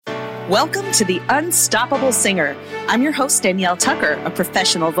Welcome to The Unstoppable Singer. I'm your host, Danielle Tucker, a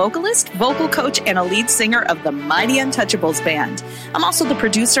professional vocalist, vocal coach, and a lead singer of the Mighty Untouchables band. I'm also the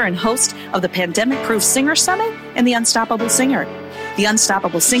producer and host of the Pandemic Proof Singer Summit and The Unstoppable Singer. The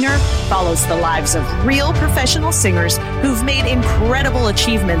Unstoppable Singer follows the lives of real professional singers who've made incredible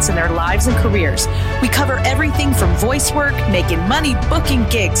achievements in their lives and careers. We cover everything from voice work, making money, booking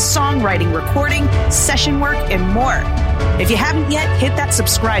gigs, songwriting, recording, session work, and more. If you haven't yet, hit that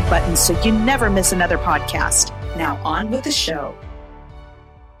subscribe button so you never miss another podcast. Now on with the show.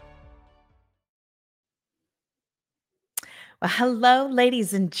 Well, hello,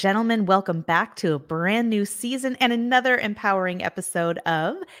 ladies and gentlemen. Welcome back to a brand new season and another empowering episode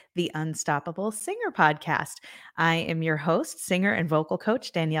of the Unstoppable Singer podcast. I am your host, singer and vocal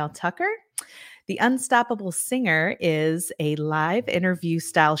coach, Danielle Tucker. The Unstoppable Singer is a live interview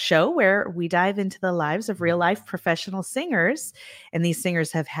style show where we dive into the lives of real life professional singers. And these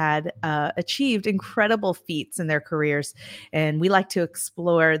singers have had achieved incredible feats in their careers. And we like to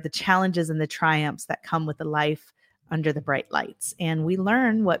explore the challenges and the triumphs that come with a life under the bright lights. And we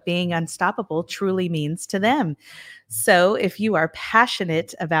learn what being unstoppable truly means to them. So if you are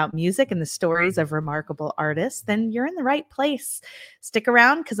passionate about music and the stories of remarkable artists, then you're in the right place. Stick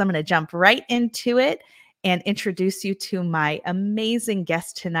around because I'm going to jump right into it and introduce you to my amazing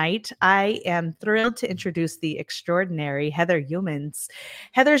guest tonight. I am thrilled to introduce the extraordinary Heather Youmans.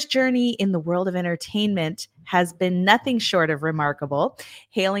 Heather's journey in the world of entertainment has been nothing short of remarkable.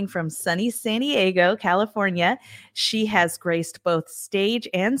 Hailing from sunny San Diego, California, she has graced both stage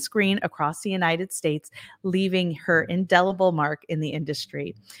and screen across the United States, leaving her indelible mark in the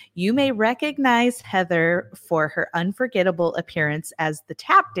industry. You may recognize Heather for her unforgettable appearance as the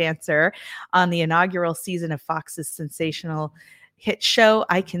tap dancer on the inaugural season of Fox's sensational hit show,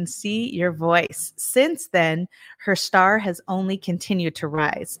 I Can See Your Voice. Since then, her star has only continued to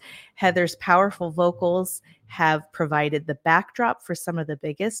rise. Heather's powerful vocals have provided the backdrop for some of the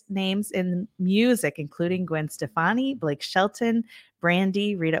biggest names in music, including Gwen Stefani, Blake Shelton,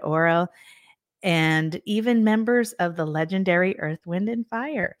 Brandy, Rita Ora, and even members of the legendary Earth, Wind, and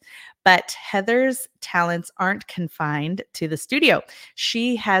Fire. But Heather's talents aren't confined to the studio.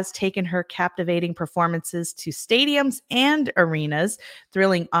 She has taken her captivating performances to stadiums and arenas,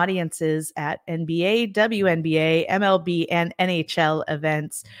 thrilling audiences at NBA, WNBA, MLB, and NHL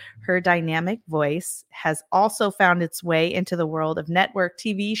events. Her dynamic voice has also found its way into the world of network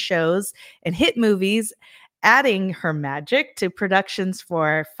TV shows and hit movies, adding her magic to productions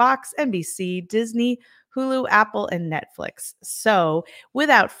for Fox, NBC, Disney, Hulu, Apple, and Netflix. So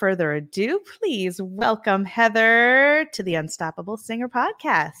without further ado, please welcome Heather to the Unstoppable Singer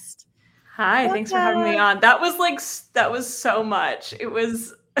podcast. Hi, thanks for having me on. That was so much. It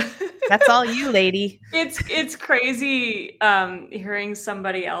was That's all you, lady. It's crazy hearing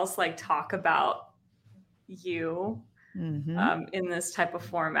somebody else like talk about you. In this type of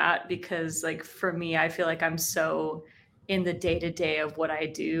format, because like for me, I feel like I'm so in the day-to-day of what I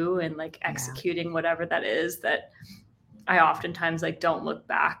do and like executing whatever that is, that I oftentimes like don't look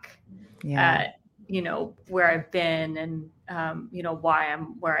back at, where I've been and, why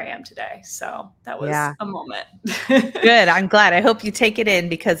I'm where I am today. So that was a moment. Good. I'm glad. I hope you take it in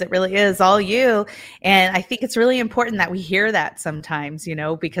because it really is all you. And I think it's really important that we hear that sometimes,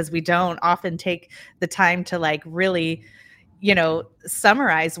 because we don't often take the time to like really,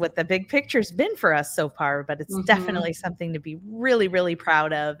 summarize what the big picture's been for us so far. But it's definitely something to be really, really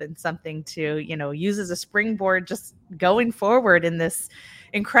proud of and something to, use as a springboard just going forward in this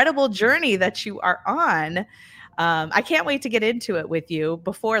incredible journey that you are on. I can't wait to get into it with you.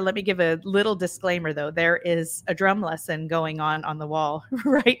 Before, let me give a little disclaimer, though. There is a drum lesson going on the wall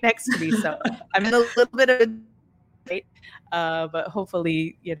right next to me. So I'm in a little bit of a but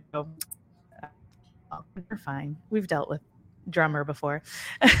hopefully, we're fine. We've dealt with drummer before.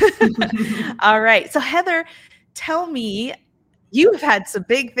 All right. So Heather, tell me, you've had some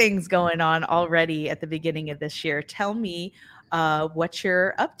big things going on already at the beginning of this year. Tell me what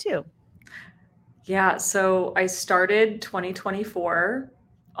you're up to. Yeah, so I started 2024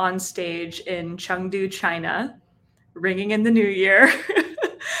 on stage in Chengdu, China, ringing in the new year.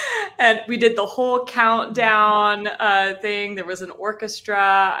 And we did the whole countdown thing. There was an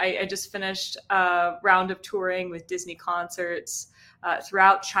orchestra. I just finished a round of touring with Disney concerts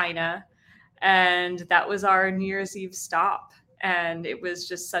throughout China. And that was our New Year's Eve stop. And it was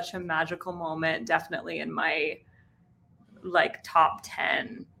just such a magical moment, definitely in my like top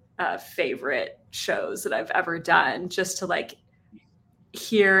 10 favorite shows that I've ever done, just to like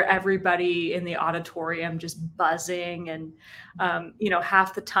hear everybody in the auditorium just buzzing. And,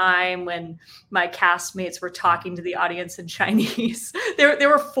 half the time when my castmates were talking to the audience in Chinese, there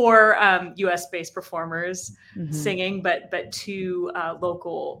were 4 US-based performers singing, but 2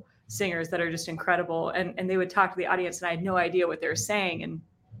 local singers that are just incredible. And they would talk to the audience, and I had no idea what they were saying. And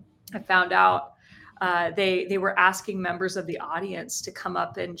I found out they were asking members of the audience to come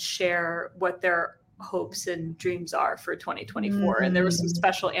up and share what their hopes and dreams are for 2024. And there were some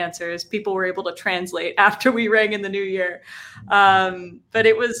special answers people were able to translate after we rang in the new year. But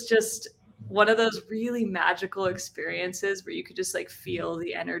it was just one of those really magical experiences where you could just like feel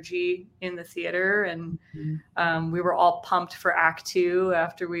the energy in the theater. And we were all pumped for Act 2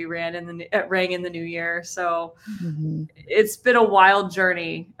 after we rang in the new year. So it's been a wild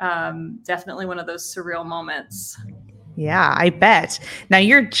journey. Definitely one of those surreal moments. Yeah, I bet. Now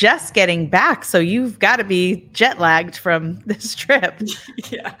you're just getting back, so you've got to be jet lagged from this trip.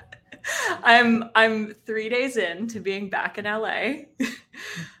 Yeah. I'm 3 days in to being back in LA.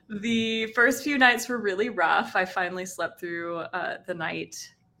 The first few nights were really rough. I finally slept through the night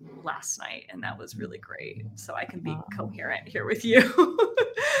last night, and that was really great. So I can be coherent here with you.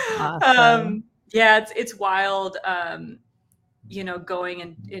 Awesome. Yeah, it's wild. Going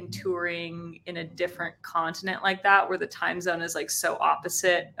and touring in a different continent like that, where the time zone is like so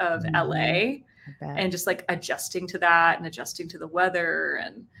opposite of LA, and just like adjusting to that and adjusting to the weather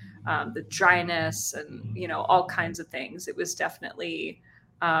and the dryness and, all kinds of things. It was definitely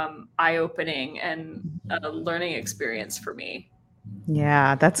eye-opening and a learning experience for me.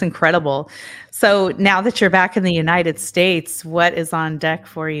 Yeah, that's incredible. So now that you're back in the United States, what is on deck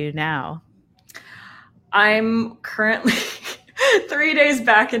for you now? I'm currently 3 days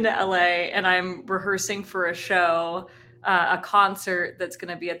back into LA, and I'm rehearsing for a show, a concert that's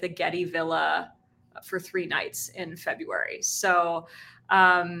going to be at the Getty Villa for 3 nights in February. So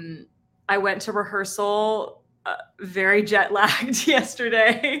I went to rehearsal very jet lagged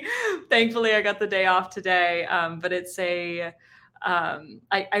yesterday. Thankfully, I got the day off today. But it's I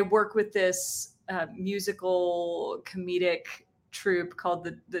work with this musical comedic troupe called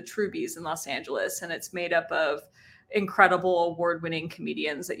the Trubies in Los Angeles, and it's made up of incredible award-winning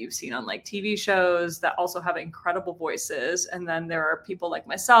comedians that you've seen on like TV shows that also have incredible voices. And then there are people like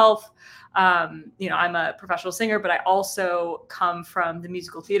myself. I'm a professional singer, but I also come from the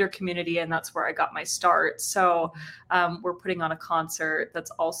musical theater community, and that's where I got my start. So we're putting on a concert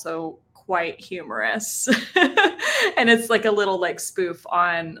that's also quite humorous. And it's like a little like spoof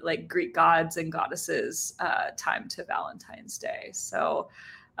on like Greek gods and goddesses time to Valentine's Day. So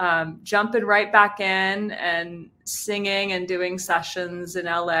jumping right back in and singing and doing sessions in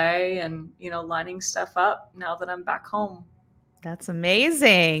LA and, lining stuff up now that I'm back home. That's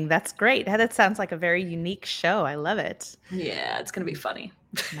amazing. That's great. That sounds like a very unique show. I love it. Yeah, it's going to be funny.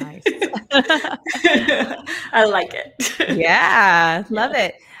 Nice. I like it. Yeah, love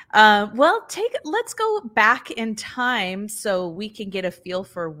it. Let's go back in time so we can get a feel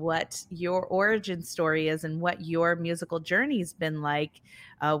for what your origin story is and what your musical journey's been like.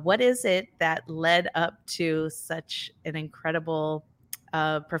 What is it that led up to such an incredible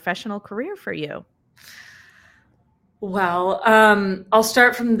professional career for you? Well, I'll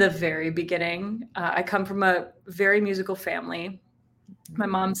start from the very beginning. I come from a very musical family. My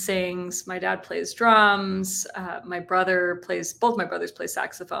mom sings, my dad plays drums, both my brothers play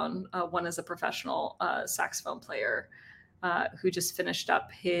saxophone. One is a professional saxophone player who just finished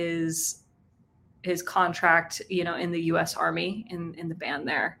up his contract, in the US Army in the band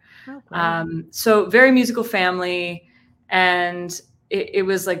there. Okay. So very musical family. And it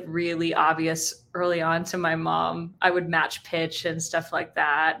was like really obvious early on to my mom. I would match pitch and stuff like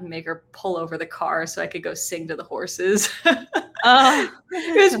that and make her pull over the car so I could go sing to the horses.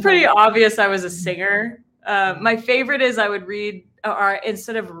 It was pretty obvious I was a singer. My favorite is I would read, or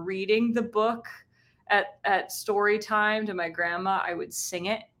instead of reading the book at story time to my grandma, I would sing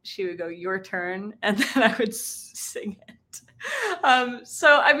it. She would go, "Your turn," and then I would sing it.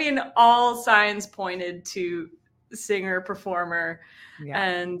 So, I mean, all signs pointed to singer, performer. Yeah.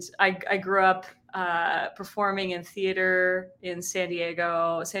 And I grew up performing in theater in San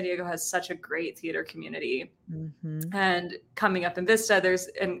Diego. San Diego has such a great theater community. Mm-hmm. And coming up in Vista, there's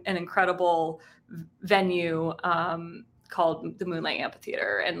an incredible venue called the Moonlight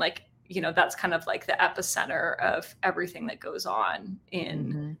Amphitheater. And that's kind of like the epicenter of everything that goes on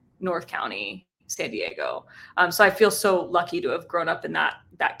in North County, San Diego. So I feel so lucky to have grown up in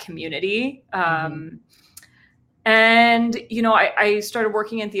that community. And, I started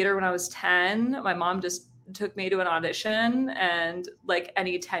working in theater when I was 10. My mom just took me to an audition, and like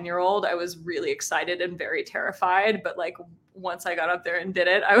any 10-year-old, I was really excited and very terrified. But like once I got up there and did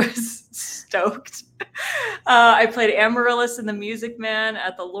it, I was stoked. I played Amaryllis in The Music Man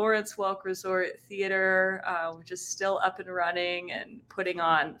at the Lawrence Welk Resort Theater, which is still up and running and putting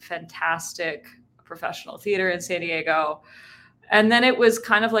on fantastic professional theater in San Diego. And then it was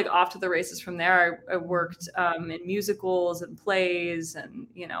kind of like off to the races from there. I worked in musicals and plays, and,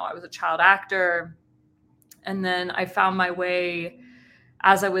 you know, I was a child actor. And then I found my way,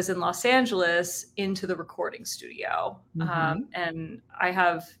 as I was in Los Angeles, into the recording studio. And I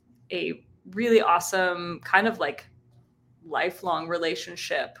have a really awesome kind of like lifelong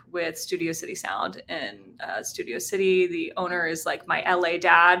relationship with Studio City Sound in Studio City. The owner is like my LA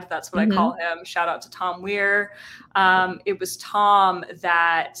dad. That's what I call him. Shout out to Tom Weir. It was Tom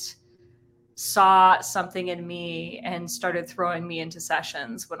that saw something in me and started throwing me into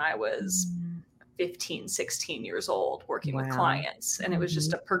sessions when I was 15, 16 years old, working with clients. And it was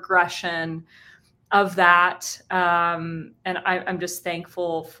just a progression of that. And I'm just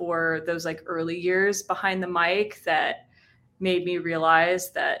thankful for those like early years behind the mic that made me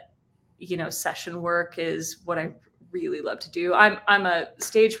realize that, you know, session work is what I really love to do. I'm a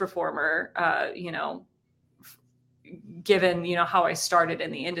stage performer, you know, given, you know, how I started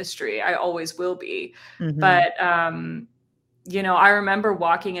in the industry. I always will be. But, you know, I remember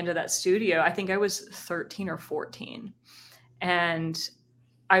walking into that studio, I think I was 13 or 14. And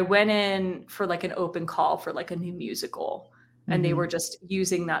I went in for like an open call for like a new musical. And they were just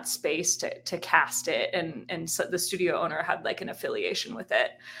using that space to cast it. And so the studio owner had like an affiliation with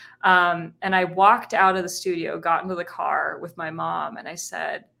it. And I walked out of the studio, got into the car with my mom, and I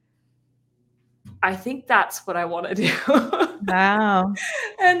said, I think that's what I want to do. Wow.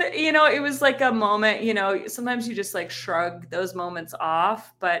 And, you know, it was like a moment, you know, sometimes you just like shrug those moments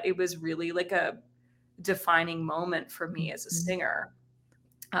off, but it was really like a defining moment for me as a singer.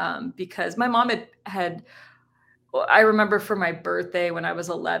 Because my mom had I remember for my birthday when I was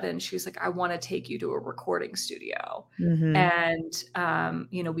 11, she was like, I want to take you to a recording studio. And,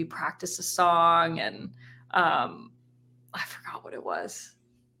 you know, we practiced a song, and I forgot what it was.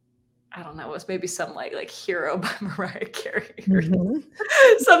 I don't know. It was maybe some like Hero by Mariah Carey or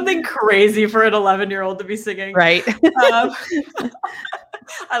something crazy for an 11-year-old to be singing. Right.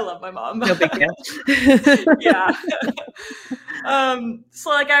 I love my mom. No big deal. Yeah. So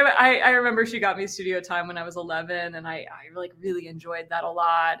like I remember she got me studio time when I was 11, and I like really enjoyed that a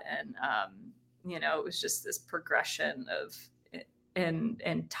lot. And you know, it was just this progression of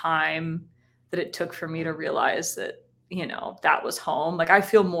in time that it took for me to realize that, you know, that was home. Like I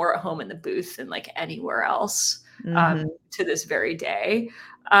feel more at home in the booth than like anywhere else to this very day.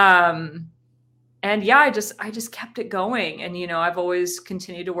 And yeah, I just kept it going. And, you know, I've always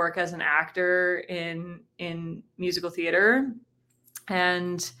continued to work as an actor in musical theater,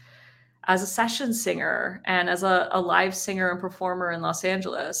 and as a session singer, and as a live singer and performer in Los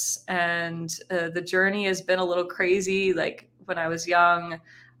Angeles. And the journey has been a little crazy. Like when I was young,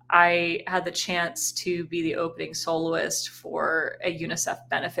 I had the chance to be the opening soloist for a UNICEF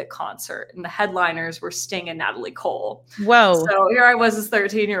benefit concert, and the headliners were Sting and Natalie Cole. Whoa. So here I was, this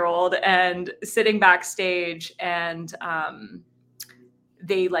 13-year-old, and sitting backstage, and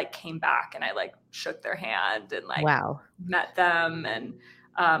they like came back, and I like shook their hand and like met them. And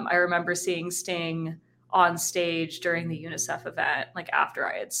I remember seeing Sting on stage during the UNICEF event, like after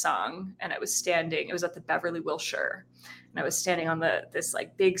I had sung, and I was standing, it was at the Beverly Wilshire. And I was standing on this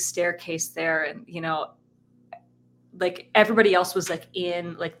like big staircase there, and, you know, like everybody else was like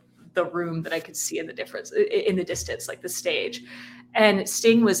in like the room that I could see in the distance, like the stage. And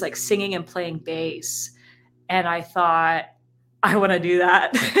Sting was like singing and playing bass. And I thought, I want to do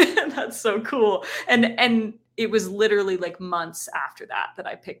that. That's so cool. And it was literally like months after that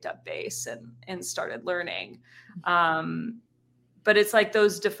I picked up bass and started learning. But it's like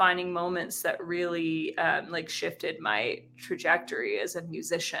those defining moments that really like shifted my trajectory as a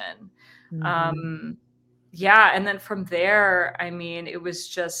musician. Yeah. And then from there, I mean, it was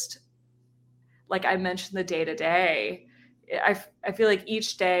just like I mentioned, the day to day. I feel like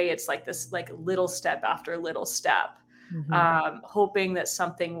each day it's like this like little step after little step, hoping that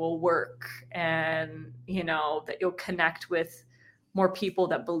something will work, and, you know, that you'll connect with more people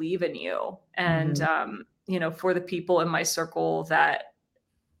that believe in you. And, you know, for the people in my circle that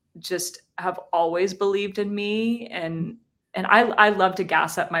just have always believed in me. And I love to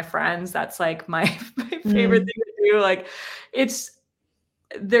gas up my friends. That's like my favorite thing to do. Like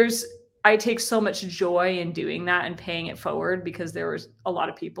I take so much joy in doing that and paying it forward, because there was a lot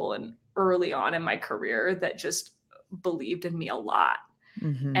of people early on in my career that just believed in me a lot.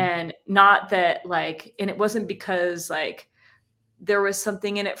 Mm-hmm. And not that like, and it wasn't because like there was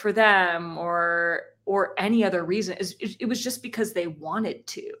something in it for them or any other reason. It was just because they wanted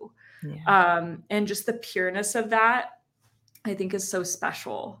to. Yeah. And just the pureness of that, I think, is so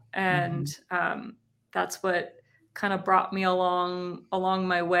special. Mm-hmm. And that's what kind of brought me along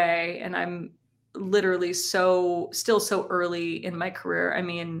my way. And I'm literally still so early in my career. I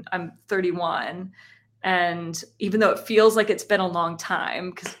mean, I'm 31. And even though it feels like it's been a long time,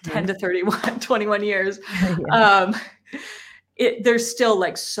 because 10 to 31, 21 years, Yeah. um, there's still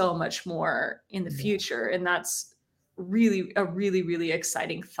like so much more in the Yeah. future. And that's really a really, really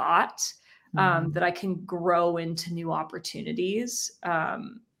exciting thought, Mm-hmm. that I can grow into new opportunities,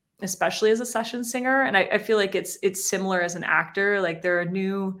 especially as a session singer. And I feel like it's similar as an actor. Like there are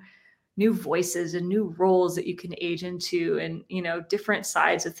new voices and new roles that you can age into, and different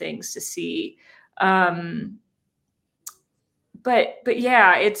sides of things to see. Um, but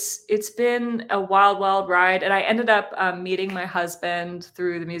yeah, it's been a wild ride, and I ended up meeting my husband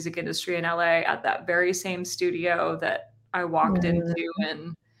through the music industry in LA at that very same studio that I walked into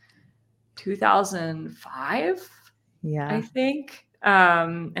in 2005, I Yeah. think.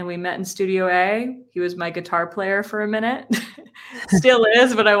 And we met in Studio A. He was my guitar player for a minute. Still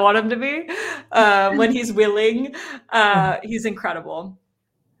is, but I want him to be when he's willing. He's incredible.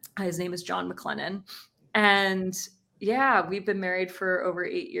 His name is John McLennan. And yeah, we've been married for over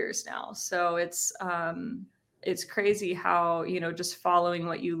 8 years now. So it's crazy how, just following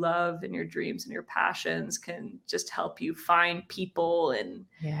what you love and your dreams and your passions can just help you find people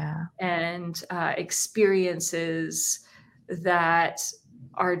Yeah. and experiences that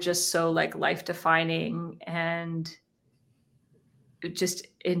are just so like life defining and just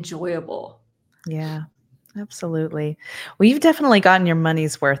enjoyable. Yeah. Absolutely. Well, you've definitely gotten your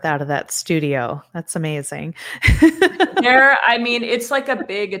money's worth out of that studio. That's amazing. I mean, it's like a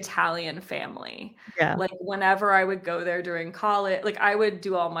big Italian family. Yeah. Like whenever I would go there during college, like I would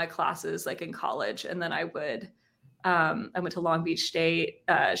do all my classes like in college, and then I went to Long Beach State,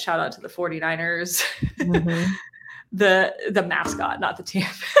 shout out to the 49ers. Mhm. The mascot, not the team.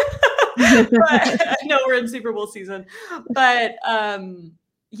 But I know we're in Super Bowl season. But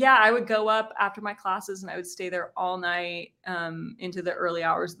yeah, I would go up after my classes and I would stay there all night, into the early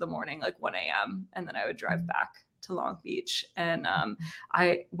hours of the morning, like 1 a.m. And then I would drive back to Long Beach. And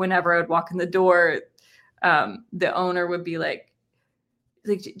whenever I would walk in the door, the owner would be like,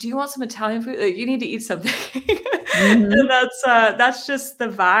 do you want some Italian food? Like, you need to eat something. Mhm. And that's just the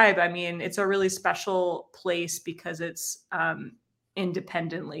vibe. I mean, it's a really special place because it's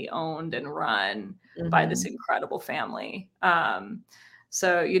independently owned and run by this Mhm. incredible family.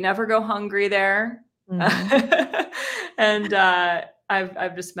 So you never go hungry there. Mhm. And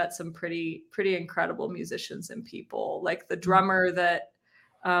I've just met some pretty incredible musicians and people. Like the drummer that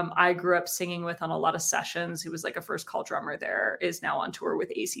I grew up singing with on a lot of sessions, who was like a first call drummer there, is now on tour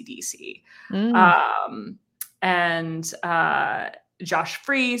with AC/DC. Mm. And Josh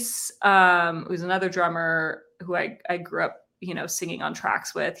Freese, who's another drummer who I grew up, singing on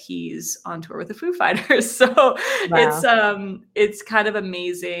tracks with. He's on tour with the Foo Fighters. So Wow. it's kind of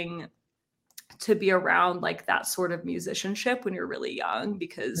amazing to be around like that sort of musicianship when you're really young,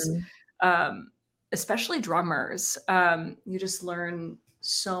 because Mhm. um, especially drummers, you just learn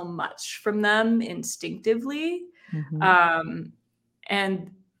so much from them instinctively. Mhm. Um,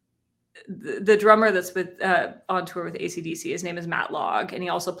 and the drummer that's on tour with AC/DC, his name is Matt Log, and he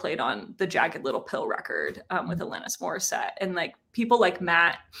also played on the Jagged Little Pill record with Alanis Morissette. And like people like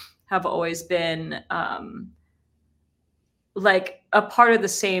Matt have always been like a part of the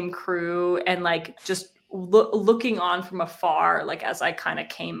same crew, and like just looking on from afar, like as I kind of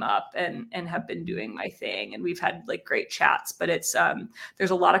came up and have been doing my thing, and we've had like great chats. But it's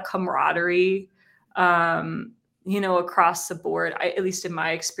there's a lot of camaraderie, across the board. At least in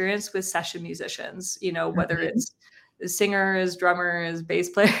my experience with session musicians, whether Mhm. it's singers, drummers, bass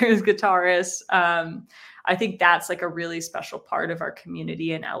players, guitarists. I think that's like a really special part of our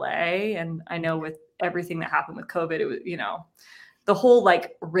community in LA. And I know with everything that happened with COVID, it was, the whole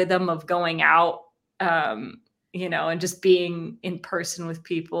like rhythm of going out, and just being in person with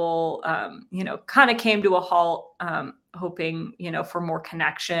people, kind of came to a halt, hoping, for more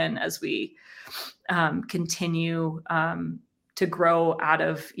connection as we continue to grow out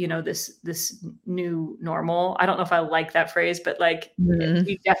of, this new normal. I don't know if I like that phrase, but like Mhm.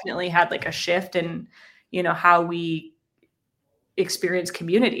 we definitely had like a shift in, how we experience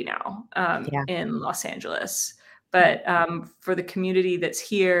community now, Yeah. in Los Angeles. Yeah. But for the community that's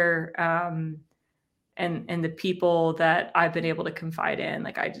here, and the people that I've been able to confide in,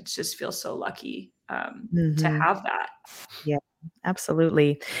 like I just feel so lucky to Mhm. have that. Yeah.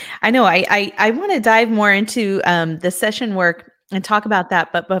 Absolutely. I know I want to dive more into the session work and talk about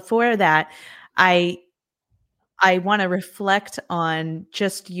that. But before that, I I want to reflect on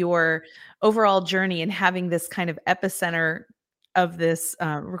just your overall journey and having this kind of epicenter of this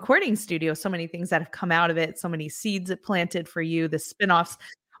recording studio. So many things that have come out of it, so many seeds it planted for you, the spinoffs,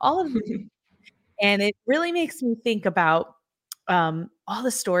 all of, and it really makes me think about all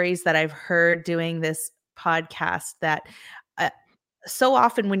the stories that I've heard doing this podcast that uh, so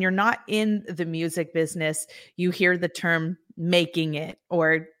often when you're not in the music business, you hear the term making it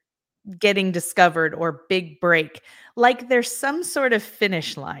or getting discovered or big break. Like there's some sort of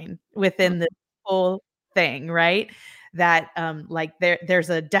finish line within the whole thing, right? That like there's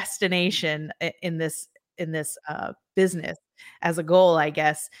a destination in this business as a goal, I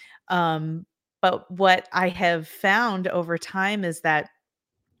guess. But what I have found over time is that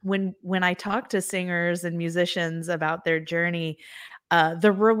when I talk to singers and musicians about their journey,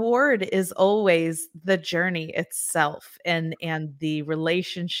 the reward is always the journey itself and the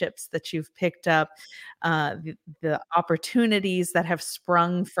relationships that you've picked up, the opportunities that have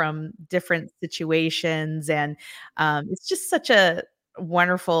sprung from different situations, and it's just such a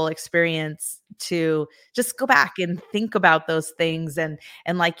wonderful experience to just go back and think about those things and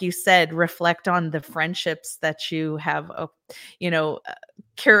like you said, reflect on the friendships that you have, you know,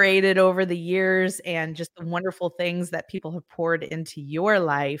 curated over the years and just the wonderful things that people have poured into your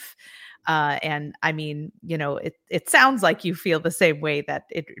life. And I mean, you know, it sounds like you feel the same way that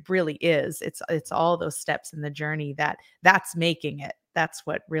it really is. It's all those steps in the journey that's making it. That's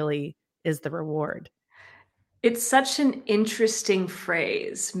what really is the reward. It's such an interesting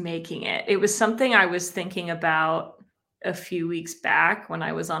phrase, making it. It was something I was thinking about a few weeks back when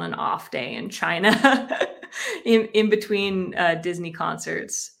I was on an off day in China in between Disney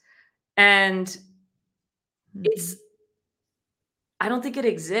concerts. And it's Mhm. I don't think it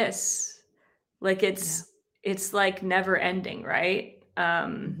exists. Like Yeah. it's like never ending, right?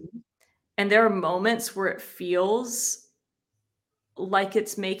 Mhm. And there are moments where it feels like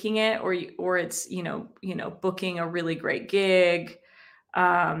it's making it, or it's booking a really great gig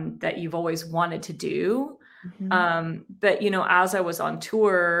that you've always wanted to do. Mhm. But as I was on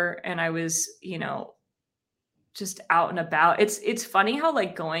tour and I was just out and about, it's funny how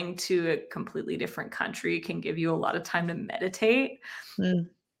like going to a completely different country can give you a lot of time to meditate. Mm.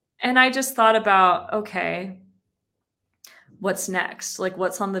 And I just thought about, okay, what's next? Like,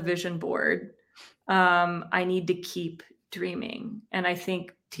 what's on the vision board? I need to keep dreaming. And I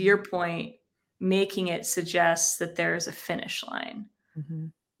think, to your Mhm. point, making it suggests that there's a finish line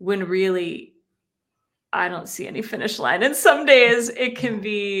Mhm. when really I don't see any finish line. And some days it can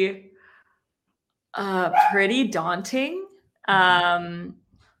be pretty daunting. Mhm. Um,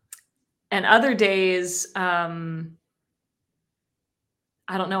 and other days, I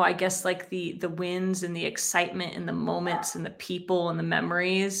don't know, I guess like the wins and the excitement and the moments and the people and the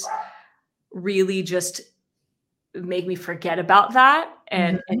memories really just make me forget about that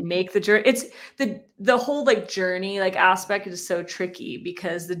and Mhm. make the journey. It's the whole like journey like aspect is so tricky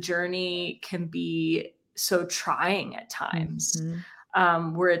because the journey can be so trying at times,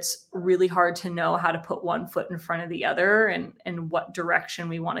 Mhm. where it's really hard to know how to put one foot in front of the other and what direction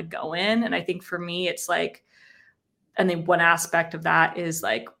we want to go in. And I think for me it's like, and then one aspect of that is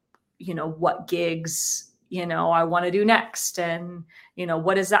like, what gigs, I want to do next. And,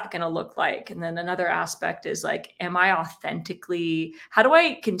 what is that going to look like? And then another aspect is like, how do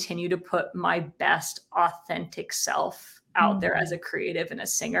I continue to put my best authentic self out there as a Mhm. creative and a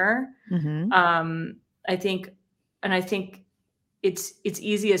singer? Mhm. Um, I think, and I think it's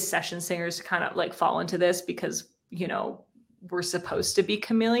easy as session singers to kind of like fall into this because, we're supposed to be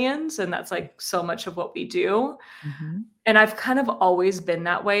chameleons and that's like so much of what we do. Mhm. And I've kind of always been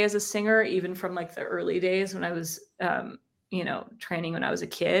that way as a singer, even from like the early days when I was, training when I was a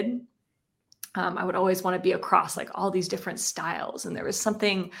kid. I would always want to be across like all these different styles. And there was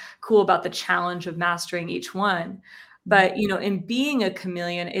something cool about the challenge of mastering each one. But, Mhm. in being a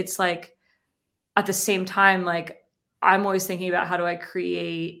chameleon, it's like at the same time, like I'm always thinking about how do I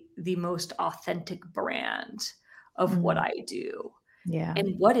create the most authentic brand of what Mm. I do. Yeah.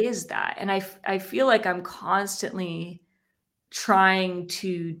 And what is that? And I feel like I'm constantly trying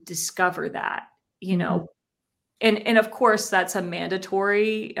to discover that, you Mhm. know, and of course that's a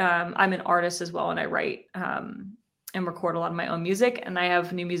mandatory. I'm an artist as well, and I write and record a lot of my own music, and I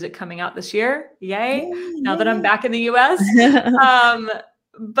have new music coming out this year. Yay! Yay, Now that I'm yay. back in the US, um,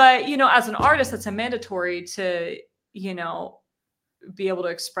 but as an artist, that's a mandatory to you know be able to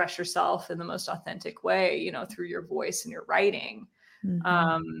express yourself in the most authentic way, through your voice and your writing.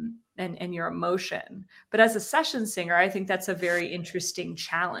 Mhm. and your emotion. But as a session singer, I think that's a very interesting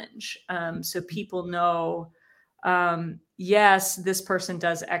challenge. So people know, yes, this person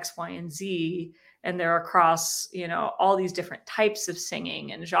does X, Y, and Z, and they're across, all these different types of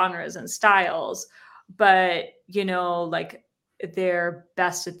singing and genres and styles. But, like they're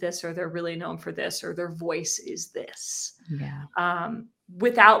best at this, or they're really known for this, or their voice is this. Yeah.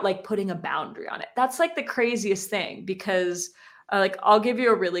 Without like putting a boundary on it. That's like the craziest thing, because like I'll give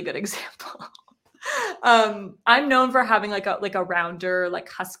you a really good example. I'm known for having like a rounder, like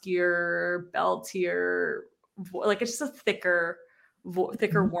huskier, beltier, like it's just a thicker,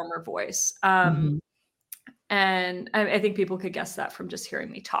 warmer voice. Mm-hmm. And I think people could guess that from just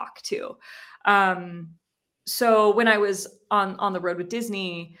hearing me talk too. So when I was on the road with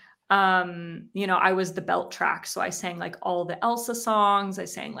Disney, I was the belt track. So I sang like all the Elsa songs. I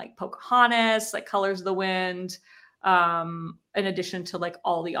sang like Pocahontas, like Colors of the Wind, in addition to like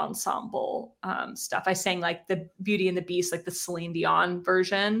all the ensemble stuff. I sang like the Beauty and the Beast, like the Celine Dion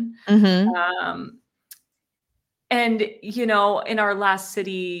version. Mm-hmm. And, in our last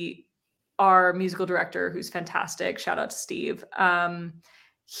city, our musical director, who's fantastic, shout out to Steve,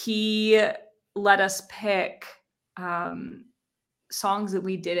 he let us pick songs that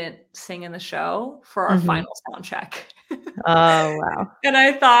we didn't sing in the show for our Mm-hmm. final sound check. Oh, wow. And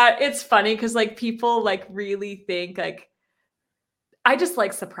I thought it's funny because like people like really think like, I just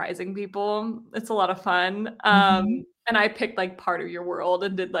like surprising people. It's a lot of fun. Mm-hmm. And I picked like Part of Your World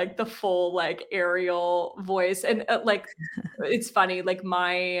and did like the full like Ariel voice. And like, it's funny, like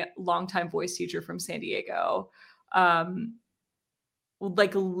my longtime voice teacher from San Diego,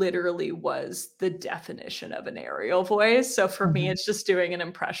 like literally was the definition of an Ariel voice. So for me, Mm-hmm. it's just doing an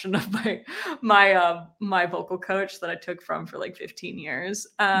impression of my vocal coach that I took from for like 15 years.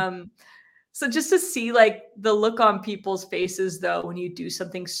 So just to see like the look on people's faces though when you do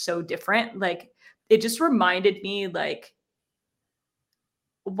something so different, like it just reminded me like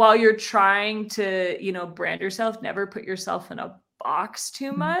while you're trying to, brand yourself, never put yourself in a box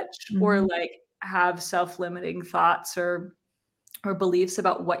too much, or Mm-hmm. like have self-limiting thoughts or beliefs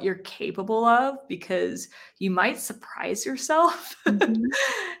about what you're capable of, because you might surprise yourself. Mm-hmm.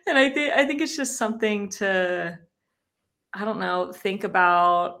 And I think it's just something to, I don't know, think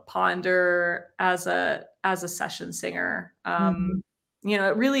about, ponder as a session singer. Mm-hmm.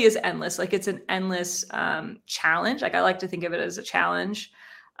 It really is endless. Like it's an endless challenge. Like I like to think of it as a challenge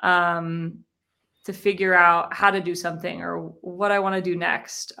um, to figure out how to do something or what I want to do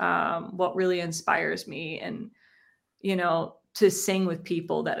next, what really inspires me, and to sing with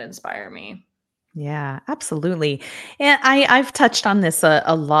people that inspire me. Yeah, absolutely. And I've touched on this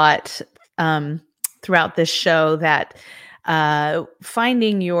a lot um, throughout this show that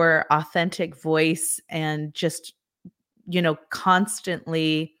finding your authentic voice and just,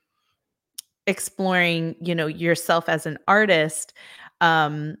 constantly exploring, yourself as an artist.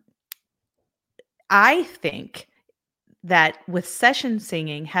 Um, I think that with session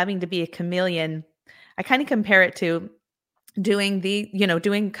singing, having to be a chameleon, I kind of compare it to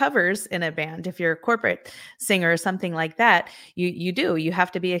doing covers in a band. If you're a corporate singer or something like that, you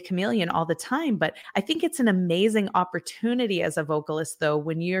have to be a chameleon all the time. But I think it's an amazing opportunity as a vocalist though,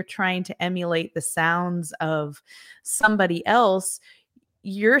 when you're trying to emulate the sounds of somebody else,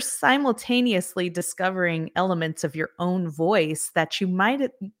 you're simultaneously discovering elements of your own voice that you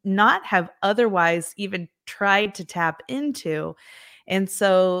might not have otherwise even tried to tap into. And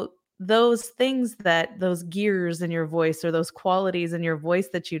so those gears in your voice or those qualities in your voice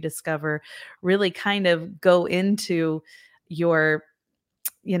that you discover really kind of go into your,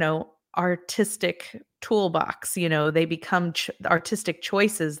 artistic toolbox. They become artistic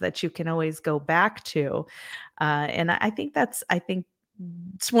choices that you can always go back to. And I think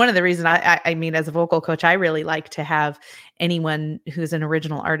it's one of the reasons I mean, as a vocal coach, I really like to have anyone who's an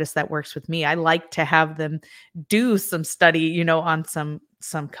original artist that works with me. I like to have them do some study, on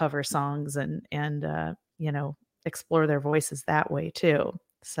some cover songs and explore their voices that way too.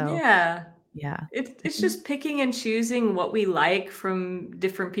 So Yeah. yeah. I It's think just picking and choosing what we like from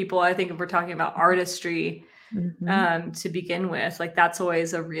different people. I think if we're talking about artistry, Mhm. to begin with, like that's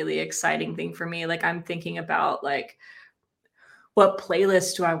always a really exciting thing for me. Like I'm thinking about like what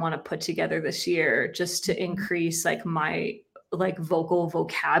playlist do I want to put together this year just to Mhm. increase like my like vocal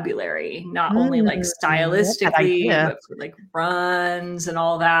vocabulary, not only like I love that stylistically, idea. but for like runs and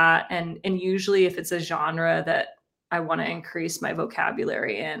all that. And usually if it's a genre that I want to increase my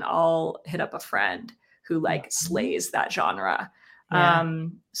vocabulary in, I'll hit up a friend who like Mhm. slays that genre, Yeah.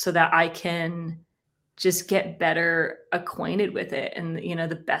 so that I can just get better acquainted with it. And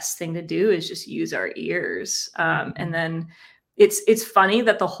the best thing to do is just use our ears. And Mhm. then it's funny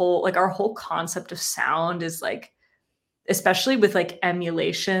that our whole concept of sound is like, especially with like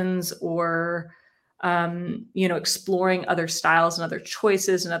emulations or exploring other styles and other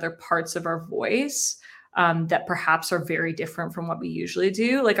choices and other parts of our voice that perhaps are very different from what we usually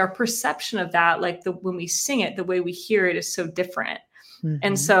do. Like our perception of that, like when we sing it, the way we hear it is so different.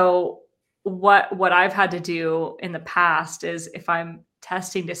 And so what I've had to do in the past is, if I'm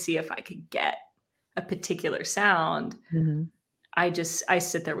testing to see if I could get a particular sound, I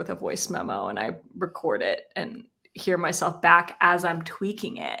sit there with a voice memo and I record it and hear myself back as I'm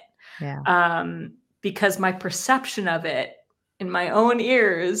tweaking it. Yeah. Because my perception of it in my own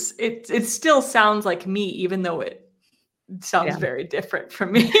ears, it still sounds like me, even though it sounds very different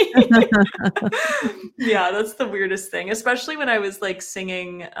from me. Yeah, that's the weirdest thing, especially when I was like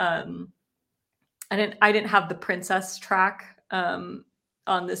singing. I didn't have the princess track on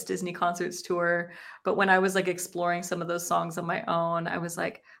this Disney concerts tour, but when I was like exploring some of those songs on my own, I was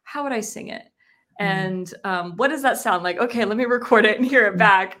like, how would I sing it? And what does that sound like? Okay, let me record it and hear it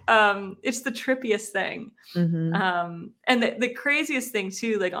back. It's the trippiest thing. And the craziest thing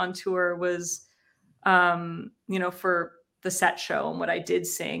too, like on tour, was for the set show and what I did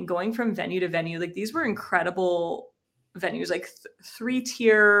sing, going from venue to venue, like these were incredible venues, like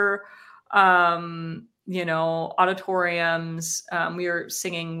 3-tier auditoriums. We were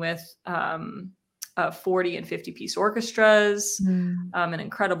singing with 40 and 50 piece orchestras, an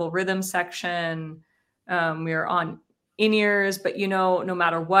incredible rhythm section. We were on in-ears, but no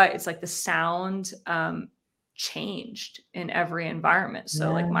matter what, it's like the sound changed in every environment.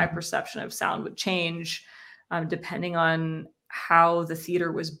 So like my perception of sound would change depending on how the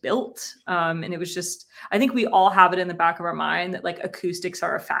theater was built. And it was just, I think we all have it in the back of our mind that like acoustics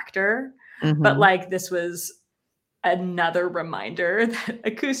are a factor, but like this was another reminder that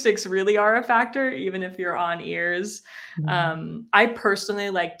acoustics really are a factor, even if you're on ears. I personally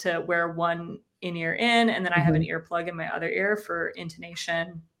like to wear one in-ear in, and then I have an earplug in my other ear for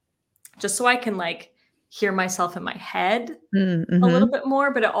intonation, just so I can like hear myself in my head a little bit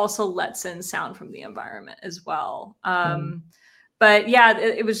more, but it also lets in sound from the environment as well. But yeah,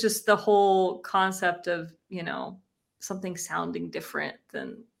 it was just the whole concept of, something sounding different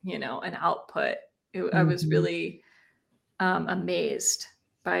than, an output. I was really amazed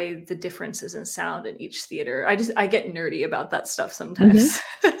by the differences in sound in each theater. I get nerdy about that stuff sometimes.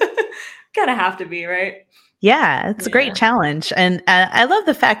 Kind of have to be, right? Yeah, it's a great challenge. And I love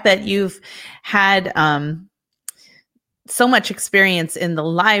the fact that you've had so much experience in the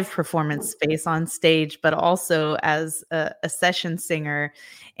live performance space on stage, but also as a session singer.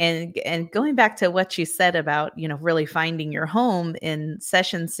 And going back to what you said about, really finding your home in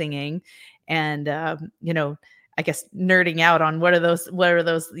session singing, and, I guess nerding out on what are those,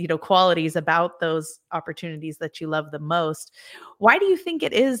 qualities about those opportunities that you love the most. Why do you think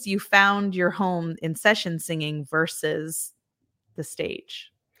it is you found your home in session singing versus the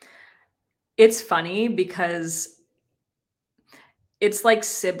stage? It's funny because it's like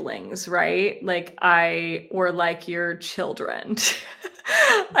siblings, right? Or like your children.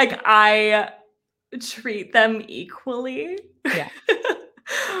 Like I treat them equally. Yeah.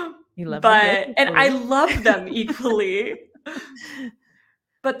 You love them both And I equally. love them equally.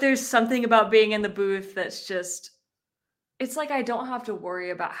 But there's something about being in the booth that's just, it's like I don't have to worry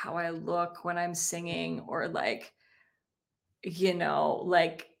about how I look when I'm singing, or like,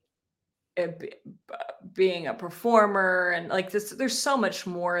 like being a performer, and like this, there's so much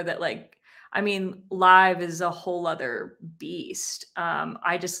more that like, I mean, live is a whole other beast.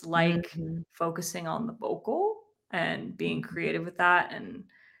 I just like focusing on the vocal and being creative with that. And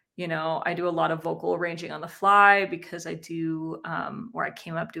I do a lot of vocal arranging on the fly, because I do or I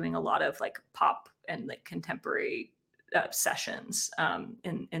came up doing a lot of like pop and like contemporary sessions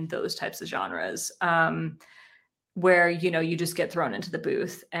in those types of genres, where you just get thrown into the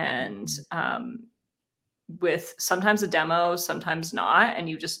booth, and with sometimes a demo, sometimes not, and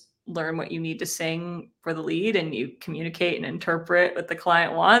you just learn what you need to sing for the lead, and you communicate and interpret what the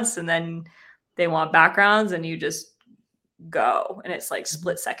client wants, and then they want backgrounds, and you just go, and it's like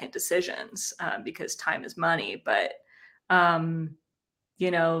split-second decisions, because time is money. But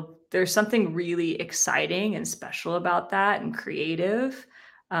there's something really exciting and special about that, and creative,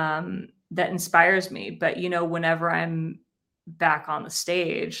 that inspires me. But whenever I'm back on the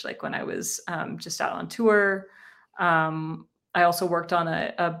stage, like when I was just out on tour, I also worked on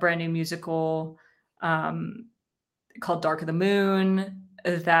a brand new musical called Dark of the Moon,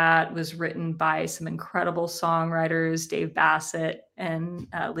 that was written by some incredible songwriters, Dave Bassett and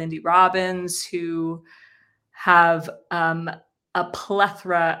Lindy Robbins, who have a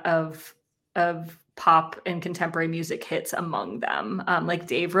plethora of pop and contemporary music hits among them. Like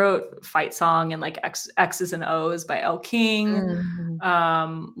Dave wrote Fight Song and like X's and O's by Elle King.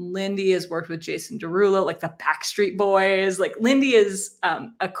 Lindy has worked with Jason Derulo, like the Backstreet Boys. Like Lindy is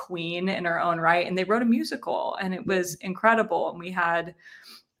a queen in her own right, and they wrote a musical, and it was incredible. And we had,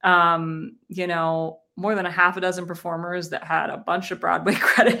 more than a half a dozen performers that had a bunch of Broadway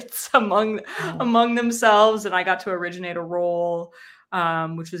credits among themselves, and I got to originate a role,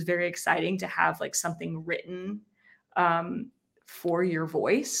 which was very exciting to have like something written for your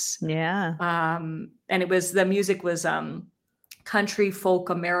voice. Yeah. And the music was country, folk,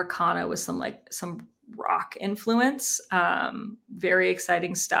 Americana with some rock influence. Very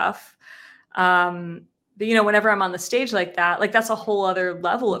exciting stuff. But whenever I'm on the stage like that, like that's a whole other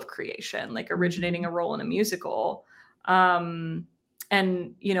level of creation, like originating a role in a musical. And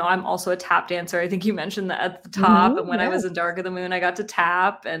I'm also a tap dancer. I think you mentioned that at the top. And when I was in Dark of the Moon, I got to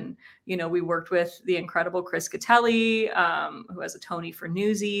tap, and we worked with the incredible Chris Catelli, who has a Tony for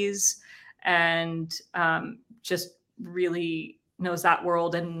Newsies, and just really knows that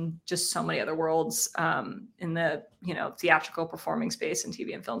world and just so many other worlds in the theatrical performing space and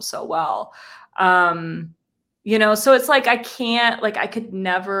TV and film so well. So it's like I could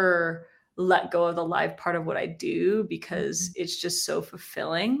never let go of the live part of what I do because it's just so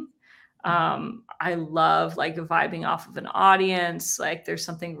fulfilling. I love like vibing off of an audience. Like there's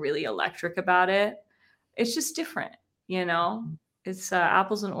something really electric about it. It's just different, it's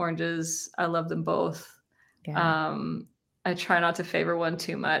apples and oranges. I love them both. Yeah. I try not to favor one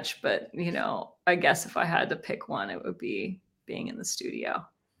too much, but I guess if I had to pick one, it would be being in the studio.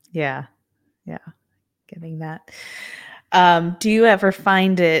 Yeah. Getting that. Do you ever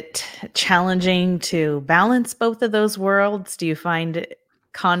find it challenging to balance both of those worlds? Do you find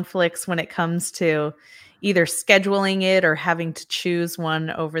conflicts when it comes to either scheduling it or having to choose one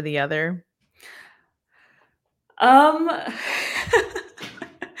over the other?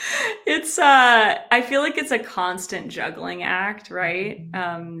 It's I feel like it's a constant juggling act, right?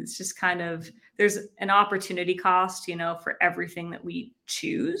 It's just kind of, there's an opportunity cost, for everything that we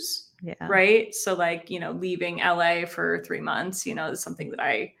choose. Yeah. Right. So like, leaving LA for 3 months, is something that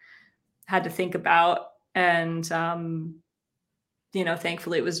I had to think about. And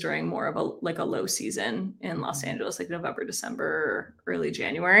thankfully it was during more of a low season in Los Angeles, like November, December, early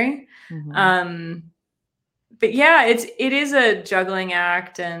January. But yeah, it is a juggling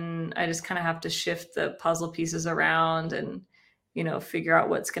act, and I just kind of have to shift the puzzle pieces around and, figure out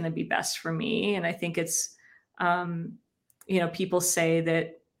what's going to be best for me. And I think it's, people say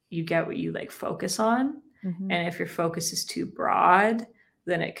that you get what you like focus on. And if your focus is too broad,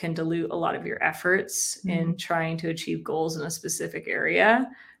 then it can dilute a lot of your efforts in trying to achieve goals in a specific area.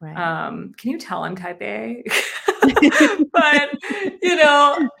 Right. Can you tell I'm type A? But,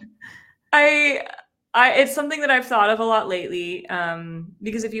 it's something that I've thought of a lot lately,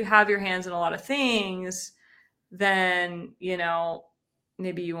 because if you have your hands in a lot of things, then,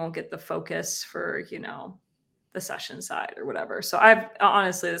 maybe you won't get the focus for, the session side or whatever. So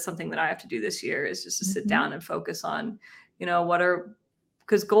honestly, that's something that I have to do this year, is just to sit down and focus on,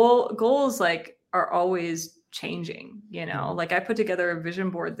 because goals like are always changing, like I put together a vision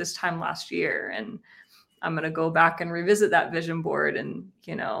board this time last year, and I'm going to go back and revisit that vision board, and,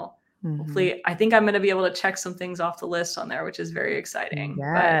 hopefully I think I'm going to be able to check some things off the list on there, which is very exciting.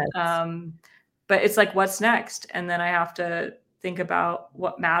 Yes. But it's like, what's next? And then I have to think about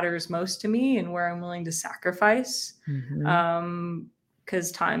what matters most to me and where I'm willing to sacrifice.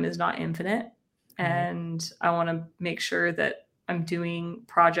 Because time is not infinite. And I want to make sure that I'm doing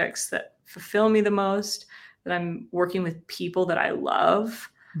projects that fulfill me the most, that I'm working with people that I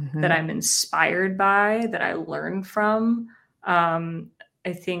love, that I'm inspired by, that I learn from.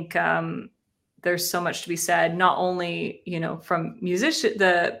 I think there's so much to be said, not only, from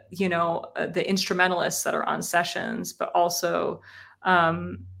the instrumentalists that are on sessions, but also,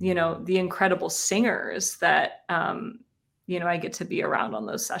 the incredible singers that, I get to be around on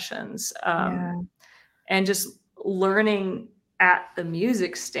those sessions. And just learning at the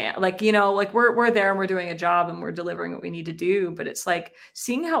music stand, like, like we're there and we're doing a job and we're delivering what we need to do, but it's like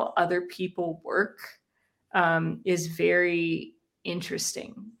seeing how other people work is very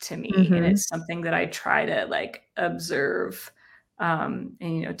interesting to me. And it's something that I try to like observe, and,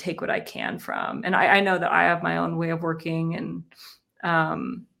 take what I can from. And I know that I have my own way of working, and,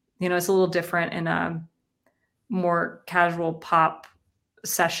 it's a little different in a more casual pop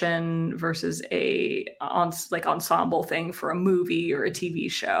session versus a ensemble thing for a movie or a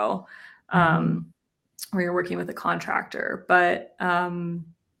TV show, where you're working with a contractor. But yeah,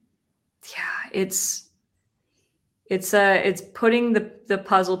 it's it's putting the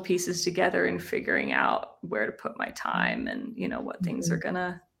puzzle pieces together and figuring out where to put my time and, you know, what things are Mhm.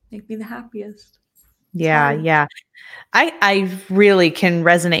 gonna make me the happiest. It's Yeah, hard. yeah. I really can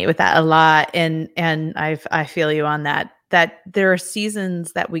resonate with that a lot, and I feel you on that. That there are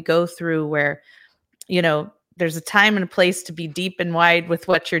seasons that we go through where, you know, there's a time and a place to be deep and wide with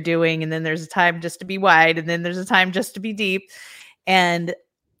what you're doing, and then there's a time just to be wide, and then there's a time just to be deep. And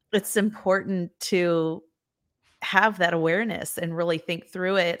it's important to have that awareness and really think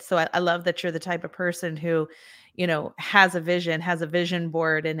through it. So I love that you're the type of person who, you know, has a vision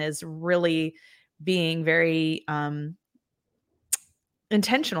board, and is really being very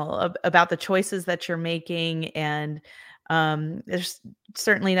intentional about the choices that you're making. And there's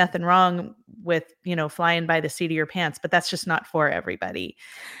certainly nothing wrong with, you know, flying by the seat of your pants, but that's just not for everybody.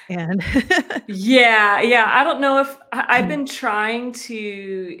 And Yeah, yeah. I don't know if I've been trying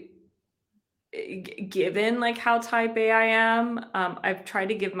to given like how type A I am, I've tried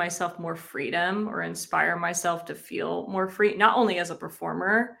to give myself more freedom or inspire myself to feel more free, not only as a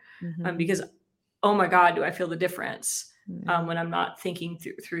performer, Mhm. because oh my God, do I feel the difference Yeah, when I'm not thinking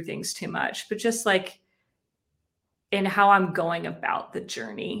through things too much, but just like in how I'm going about the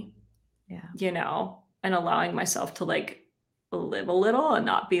journey, yeah. you know, and allowing myself to like live a little and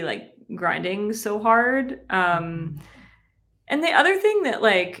not be like grinding so hard. Mhm. And the other thing that,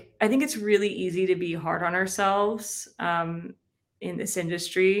 like, I think it's really easy to be hard on ourselves in this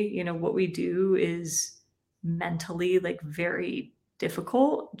industry. You know, what we do is mentally like very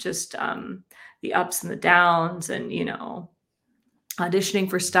difficult. Just the ups and the downs, and you know, auditioning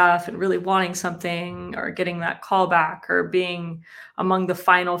for stuff and really wanting something, or getting that call back, or being among the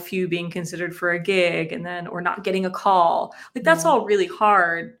final few being considered for a gig, and then or not getting a call. Like that's Yeah. all really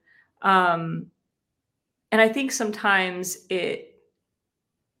hard. Um, and I think sometimes it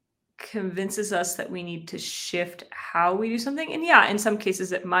convinces us that we need to shift how we do something. And yeah, in some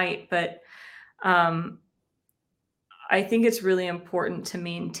cases it might, but um, I think it's really important to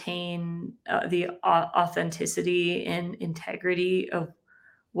maintain the authenticity and integrity of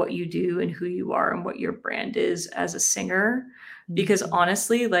what you do and who you are and what your brand is as a singer. Because Mhm.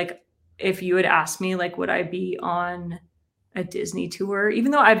 honestly, like if you had asked me, like, would I be on a Disney tour,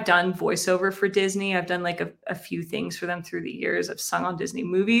 even though I've done voiceover for Disney, I've done like a few things for them through the years. I've sung on Disney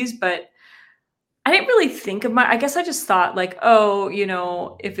movies, but I didn't really think of I guess I just thought like, oh, you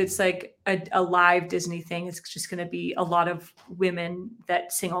know, if it's like a live Disney thing, it's just going to be a lot of women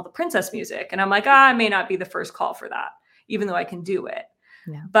that sing all the princess music. And I'm like, I may not be the first call for that, even though I can do it.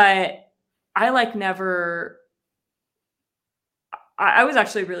 Yeah. But I like never, I was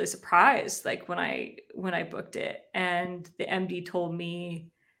actually really surprised like when I booked it, and the MD told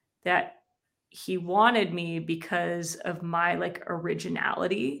me that he wanted me because of my like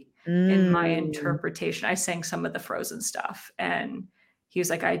originality in my Mm. interpretation. I sang some of the Frozen stuff, and he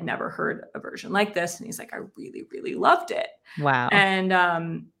was like, I'd never heard a version like this. And he's like, I really, really loved it. Wow. And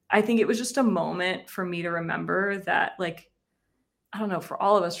I think it was just a moment for me to remember that, like, I don't know, for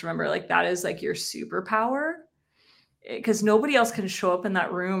all of us to remember, like, that is like your superpower, because nobody else can show up in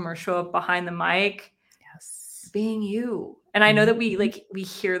that room or show up behind the mic Yes. being you. And I know that we Mhm. like we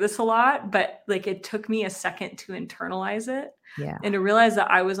hear this a lot, but like it took me a second to internalize it Yeah. and to realize that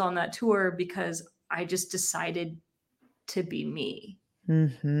I was on that tour because I just decided to be me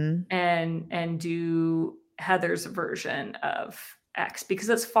Mhm. and do Heather's version of X, because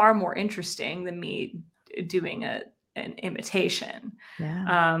that's far more interesting than me doing an imitation.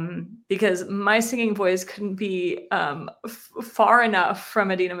 Yeah. Because my singing voice couldn't be far enough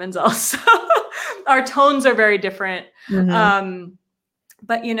from Adina Menzel. So our tones are very different. Mhm. Um,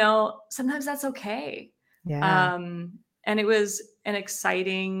 but you know, sometimes that's okay. Yeah. Um, and it was an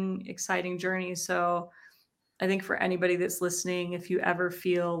exciting, exciting journey. So I think for anybody that's listening, if you ever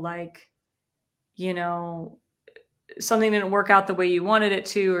feel like, you know, something didn't work out the way you wanted it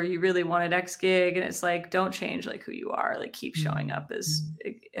to, or you really wanted X gig, and it's like, don't change like who you are. Like keep showing up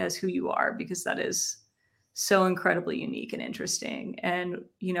Mhm. as who you are, because that is so incredibly unique and interesting. And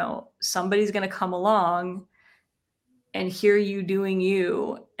you know, somebody's going to come along and hear you doing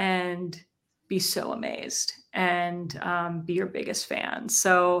you and be so amazed and be your biggest fan.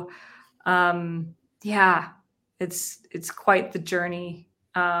 So yeah, it's quite the journey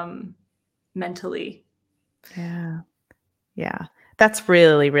mentally. Yeah. Yeah. That's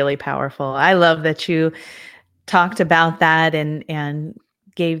really, really powerful. I love that you talked about that, and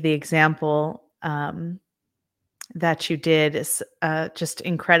gave the example that you did. Is just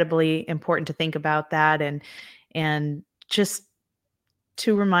incredibly important to think about that, and just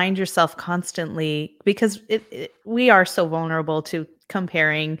to remind yourself constantly, because we are so vulnerable to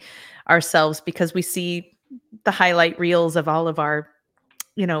comparing ourselves, because we see the highlight reels of all of our,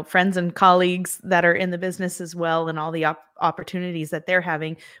 friends and colleagues that are in the business as well, and all the opportunities that they're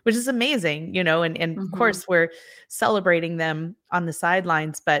having, which is amazing, and of Mhm. course we're celebrating them on the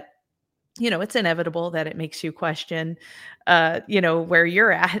sidelines, but it's inevitable that it makes you question, where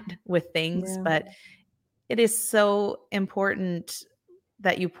you're at with things. Yeah. But it is so important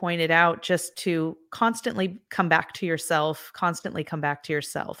that you pointed out, just to constantly come back to yourself,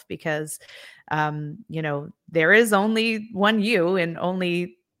 because there is only one you, and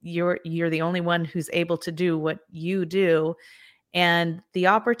only you're the only one who's able to do what you do, and the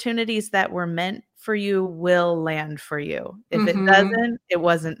opportunities that were meant for you will land for you. If it Mhm. doesn't, it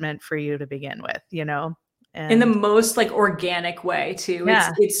wasn't meant for you to begin with, In the and most, like, organic way too.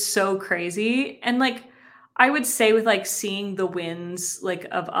 yeah. It's so crazy, and, like, I would say with, like, seeing the wins, like,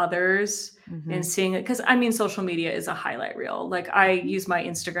 of others and Mhm. seeing it, because I mean, social media is a highlight reel. Like, I use my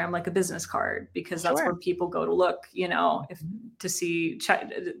Instagram like a business card because that's Sure. where people go to look, if Mhm. to see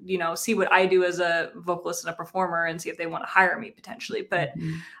see what I do as a vocalist and a performer and see if they wanna hire me potentially. But,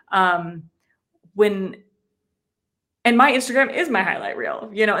 Mhm. um, when and my Instagram is my highlight reel,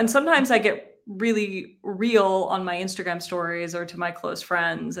 and sometimes I get really real on my Instagram stories or to my close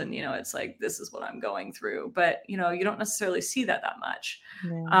friends, and it's like, this is what I'm going through, but you don't necessarily see that much.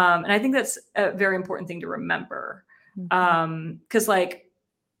 Yeah. And I think that's a very important thing to remember. Mhm. Because like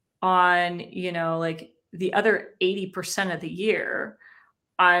on like the other 80% of the year,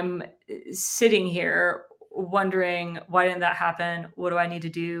 I'm sitting here wondering, why didn't that happen? What do I need to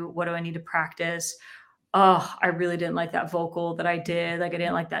do? What do I need to practice? Oh, I really didn't like that vocal that I did. Like, I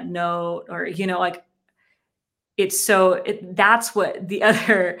didn't like that note, or, like that's what the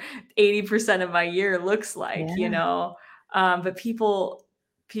other 80% of my year looks like, Yeah. but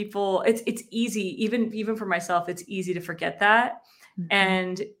it's easy, even for myself, it's easy to forget that. Mhm.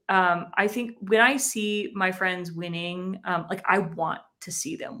 And I think when I see my friends winning, like, I want to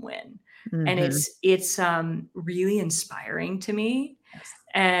see them win. And Mhm. it's really inspiring to me. Yes.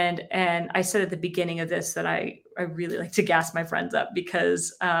 And I said at the beginning of this that I really like to gas my friends up,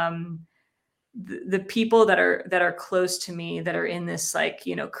 because the people that are close to me, that are in this, like,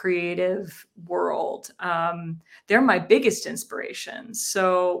 creative world, they're my biggest inspirations.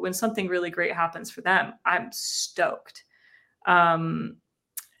 So when something really great happens for them, I'm stoked. um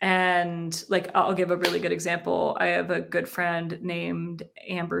and like, I'll give a really good example. I have a good friend named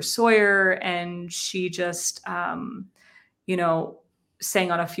Amber Sawyer, and she just you know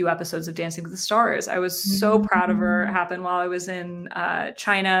sang on a few episodes of Dancing with the Stars. I was so proud of her. It Mm. happened while I was in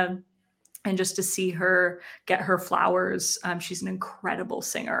China, and just to see her get her flowers. She's an incredible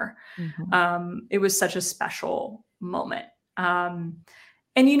singer. Mhm. It was such a special moment. Um,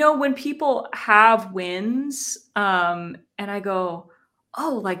 and when people have wins, and I go,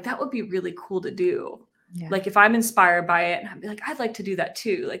 oh, like, that would be really cool to do. Yeah. Like, if I'm inspired by it, and I'd be like, I'd like to do that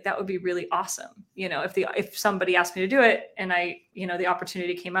too. Like, that would be really awesome. If somebody asked me to do it, and the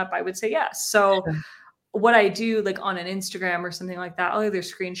opportunity came up, I would say yes. So Sure. what I do, like, on an Instagram or something like that, I'll either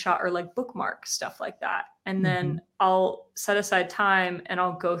screenshot or, like, bookmark stuff like that. And then Mhm. I'll set aside time and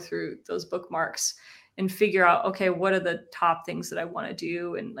I'll go through those bookmarks and figure out, okay, what are the top things that I want to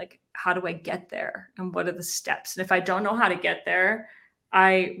do? And, like, how do I get there? And what are the steps? And if I don't know how to get there,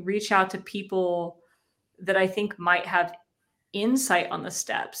 I reach out to people that I think might have insight on the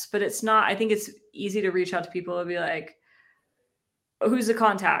steps. But I think it's easy to reach out to people and be like, who's the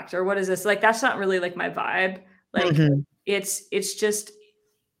contact, or what is this? Like, that's not really, like, my vibe. Like, Mhm. it's just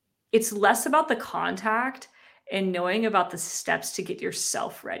it's less about the contact and knowing about the steps to get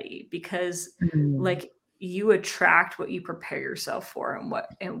yourself ready, because, Mm. like, you attract what you prepare yourself for, and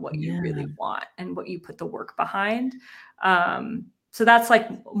what you Yeah. really want, and what you put the work behind. So that's, like,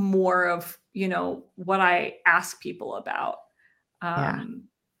 more of, what I ask people about. Yeah. Um,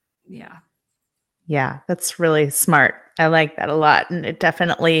 yeah. Yeah. That's really smart. I like that a lot. And it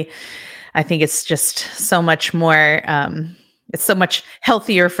definitely, I think it's just so much more, it's so much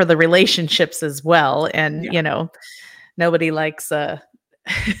healthier for the relationships as well. And, Yeah. nobody likes a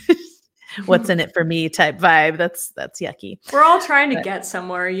what's in it for me type vibe. That's yucky. We're all trying to But get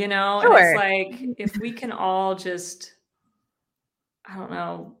somewhere, and it's sure. like, if we can all just, I don't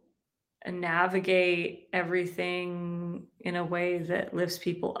know, navigate everything in a way that lifts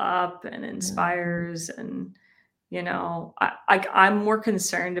people up and Mhm. inspires, and, I'm more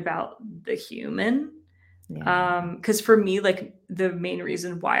concerned about the human. Yeah. Because for me, like, the main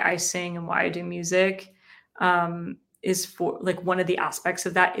reason why I sing and why I do music, is for, like, one of the aspects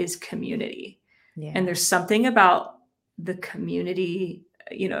of that is community. And Yeah. there's something about the community,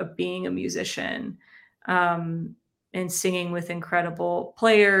 of being a musician, um, and singing with incredible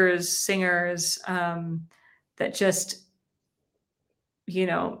players, singers. that just,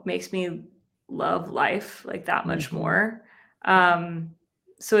 makes me love life like that much Mhm. more.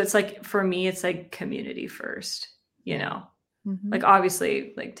 So it's like, for me, it's like community first, Yeah. like Mhm.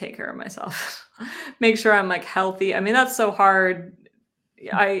 obviously like take care of myself, make sure I'm like healthy. I mean, that's so hard.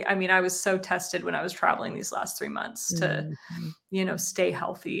 I mean, I was so tested when I was traveling these last 3 months to, Mhm. stay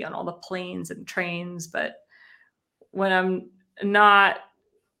healthy on all the planes and trains. But when I'm not,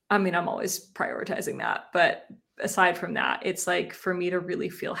 I mean, I'm always prioritizing that. But aside from that, it's like for me to really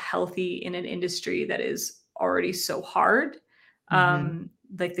feel healthy in an industry that is already so hard, Mhm.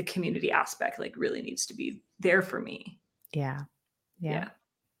 like the community aspect, like really needs to be there for me. Yeah. Yeah. Yeah.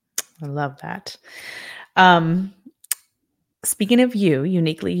 I love that. Um, Speaking of you,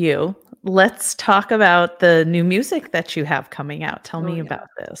 uniquely you, let's talk about the new music that you have coming out. Tell Oh me yeah. about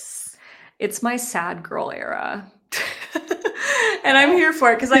this. It's my sad girl era. And I'm here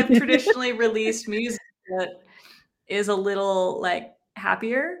for it because I've traditionally released music that is a little like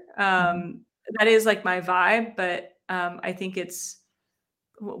happier. Mhm. That is like my vibe, but I think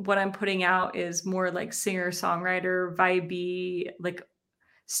what I'm putting out is more like singer songwriter vibey, like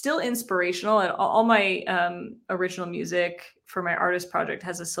still inspirational. And all my original music for my artist project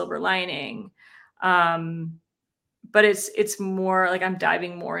has a silver lining. Um, but it's more like I'm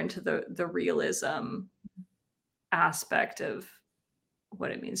diving more into the realism aspect of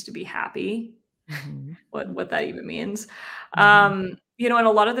what it means to be happy, Mhm. what that even means. Mhm. And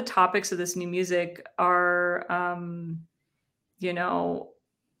a lot of the topics of this new music are, you know,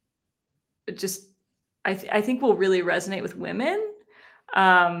 just I think will really resonate with women.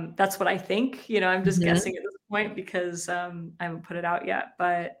 That's what I think. I'm just Mhm. guessing at this point because I haven't put it out yet.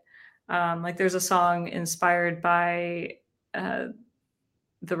 But like, there's a song inspired by uh,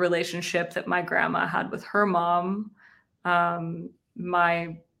 the relationship that my grandma had with her mom.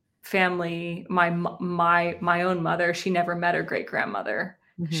 My family, my own mother, she never met her great grandmother.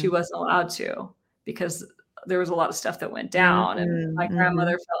 She Mhm. wasn't allowed to because there was a lot of stuff that went down, and Mhm. my Mhm.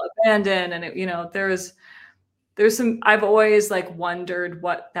 grandmother felt abandoned, and there's some. I've always like wondered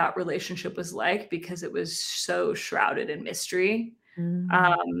what that relationship was like because it was so shrouded in mystery.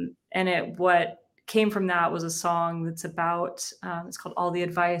 Mm. And what came from that was a song that's about, it's called All the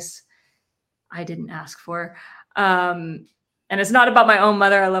Advice I Didn't Ask For. And it's not about my own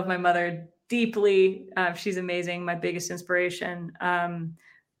mother. I love my mother deeply. She's amazing, my biggest inspiration.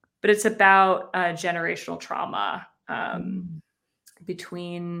 But it's about generational trauma, Mm.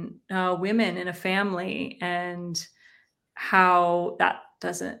 between women in a family, and how that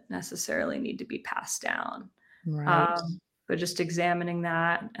doesn't necessarily need to be passed down. Right. But just examining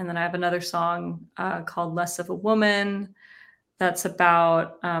that. And then I have another song called Less of a Woman. That's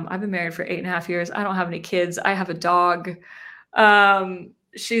about, I've been married for 8.5 years. I don't have any kids. I have a dog.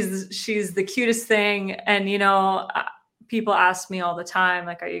 She's the cutest thing. And, people ask me all the time,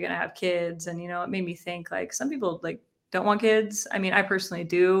 like, are you going to have kids? And, it made me think, like, some people like don't want kids. I mean, I personally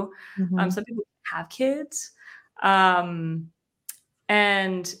do. Mhm. Some people have kids. Um,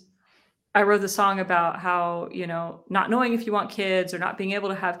 and I wrote the song about how, not knowing if you want kids or not being able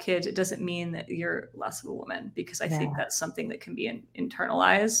to have kids, it doesn't mean that you're less of a woman, because I think Yeah. that's something that can be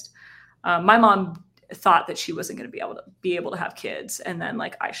internalized. My mom thought that she wasn't going to be able to have kids, and then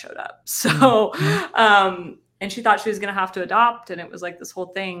like I showed up. So, Mhm. and she thought she was going to have to adopt, and it was like this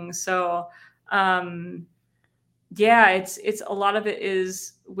whole thing. So, yeah, it's a lot of it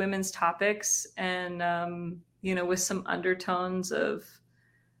is women's topics, and with some undertones of,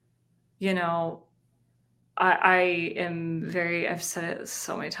 you know I am very, I've said it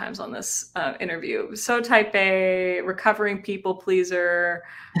so many times on this interview, so type A, recovering people pleaser.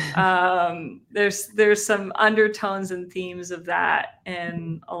 There's some undertones and themes of that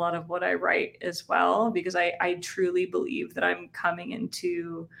in a lot of what I write as well, because I truly believe that I'm coming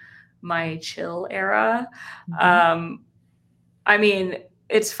into my chill era. Mhm. Um, I mean,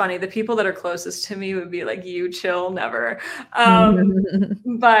 it's funny. The people that are closest to me would be like, "You chill, never."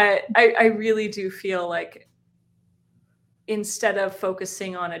 But I really do feel like, instead of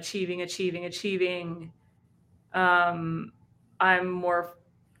focusing on achieving, um, I'm more,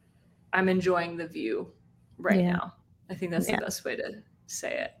 I'm enjoying the view right Yeah. now. I think that's the Yeah. best way to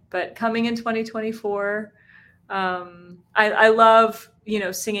say it. But coming in 2024, I love,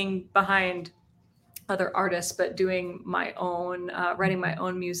 singing behind other artists, but doing my own, writing my Mhm.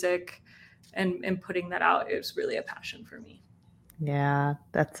 own music, and putting that out is really a passion for me. Yeah,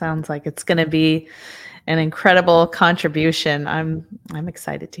 that sounds like it's gonna be an incredible contribution. I'm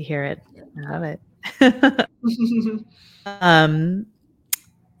excited to hear it. I love it. Um,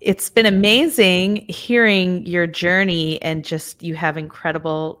 it's been amazing hearing your journey, and just you have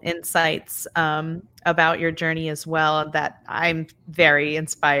incredible insights. about your journey as well that I'm very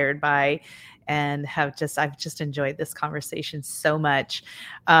inspired by, and I've just enjoyed this conversation so much.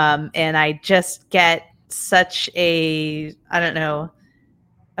 And I just get such a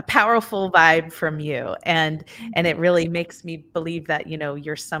powerful vibe from you, and it really makes me believe that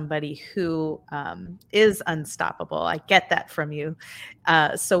you're somebody who is unstoppable. I get that from you.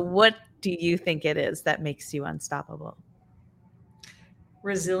 So what do you think it is that makes you unstoppable?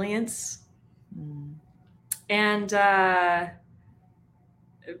 Resilience. And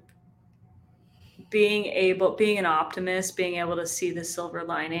being an optimist, being able to see the silver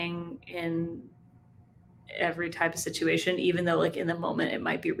lining in every type of situation, even though like in the moment it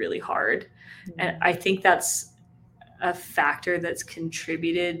might be really hard. And I think that's a factor that's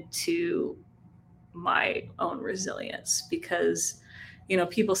contributed to my own resilience, because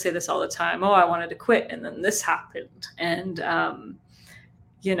people say this all the time, oh, I wanted to quit and then this happened. And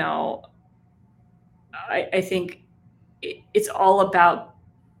I think it's all about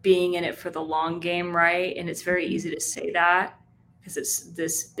being in it for the long game, right? And it's very easy to say that because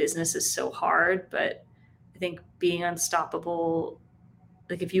this business is so hard, but I think being unstoppable,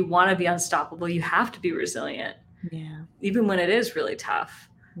 like if you want to be unstoppable, you have to be resilient. Yeah. Even when it is really tough.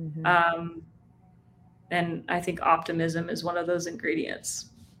 Mm-hmm. And I think optimism is one of those ingredients.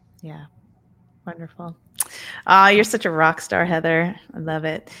 Yeah. Wonderful. You're such a rock star, Heather. I love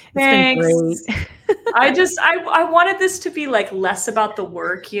it. Thanks. It's been great. I wanted this to be like less about the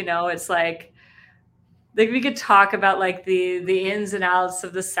work, it's like we could talk about like the ins and outs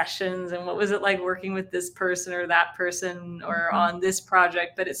of the sessions and what was it like working with this person or that person or mm-hmm. on this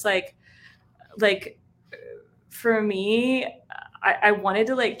project. But it's like for me, I wanted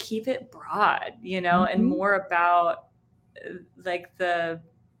to like keep it broad, mm-hmm. and more about like the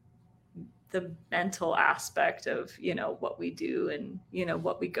mental aspect of, what we do and,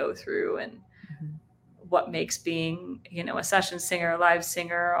 what we go through and mm-hmm. what makes being, a session singer, a live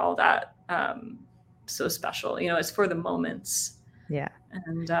singer, all that so special. It's for the moments. Yeah.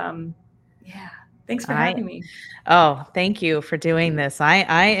 And yeah. Thanks for having me. Oh, thank you for doing this. I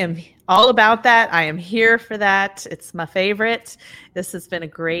am all about that. I am here for that. It's my favorite. This has been a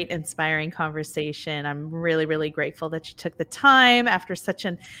great, inspiring conversation. I'm really, really grateful that you took the time after such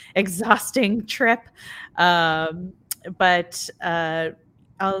an exhausting trip. But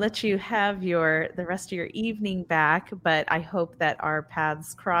I'll let you have the rest of your evening back. But I hope that our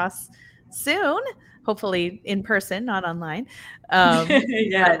paths cross soon. Hopefully in person, not online.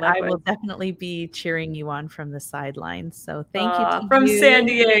 Yeah, I will definitely be cheering you on from the sidelines. So thank you. From San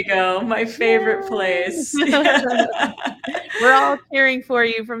Diego, my favorite place. We're all cheering for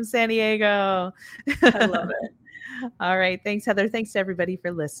you from San Diego. I love it. All right. Thanks, Heather. Thanks to everybody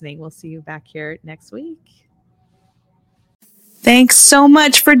for listening. We'll see you back here next week. Thanks so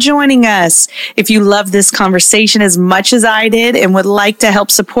much for joining us. If you love this conversation as much as I did and would like to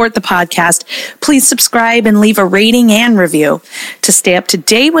help support the podcast, please subscribe and leave a rating and review. To stay up to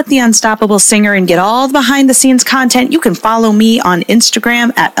date with The Unstoppable Singer and get all the behind the scenes content, you can follow me on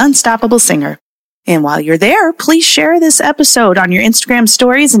Instagram at Unstoppable Singer. And while you're there, please share this episode on your Instagram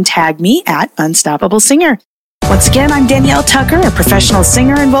stories and tag me at Unstoppable Singer. Once again, I'm Danielle Tucker, a professional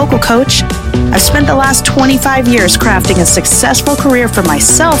singer and vocal coach. I've spent the last 25 years crafting a successful career for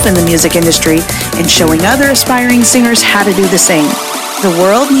myself in the music industry and showing other aspiring singers how to do the same. The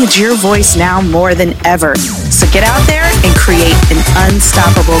world needs your voice now more than ever. So get out there and create an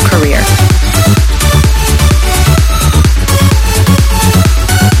unstoppable career.